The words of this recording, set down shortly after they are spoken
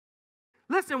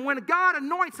Listen, when God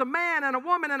anoints a man and a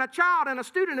woman and a child and a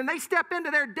student and they step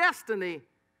into their destiny,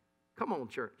 come on,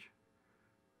 church,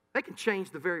 they can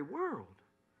change the very world.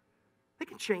 They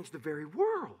can change the very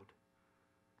world.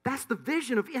 That's the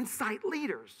vision of InCite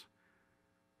leaders.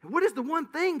 And what is the one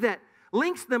thing that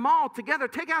links them all together?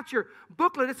 Take out your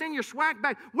booklet. It's in your swag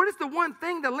bag. What is the one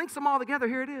thing that links them all together?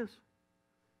 Here it is.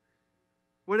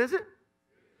 What is it?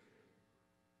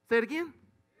 Say it again.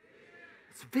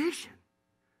 It's vision.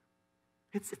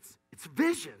 It's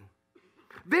vision.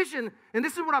 Vision, and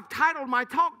this is what I've titled my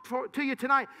talk to you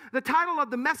tonight. The title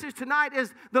of the message tonight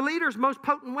is The Leader's Most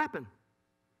Potent Weapon.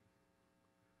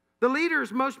 The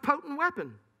leader's most potent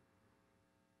weapon.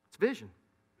 It's vision.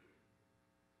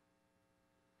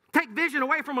 Take vision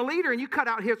away from a leader and you cut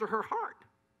out his or her heart.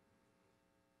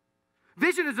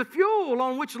 Vision is the fuel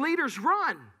on which leaders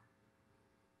run.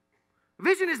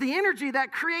 Vision is the energy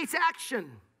that creates action.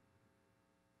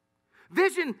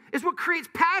 Vision is what creates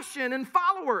passion in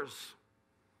followers.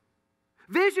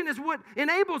 Vision is what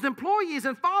enables employees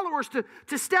and followers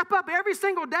to step up every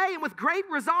single day and with great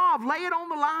resolve lay it on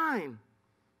the line.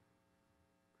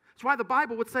 That's why the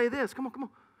Bible would say this. Come on.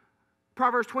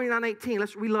 Proverbs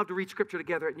 29:18. We love to read scripture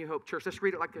together at New Hope Church. Let's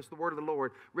read it like this, the word of the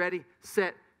Lord. Ready,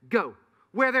 set, go.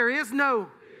 Where there is no,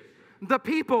 the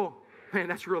people. Man,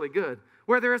 that's really good.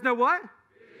 Where there is no what?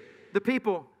 The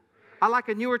people. I like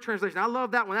a newer translation. I love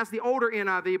that one. That's the older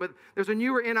NIV, but there's a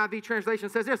newer NIV translation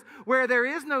that says this. Where there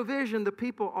is no vision, the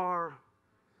people are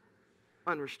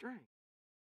unrestrained.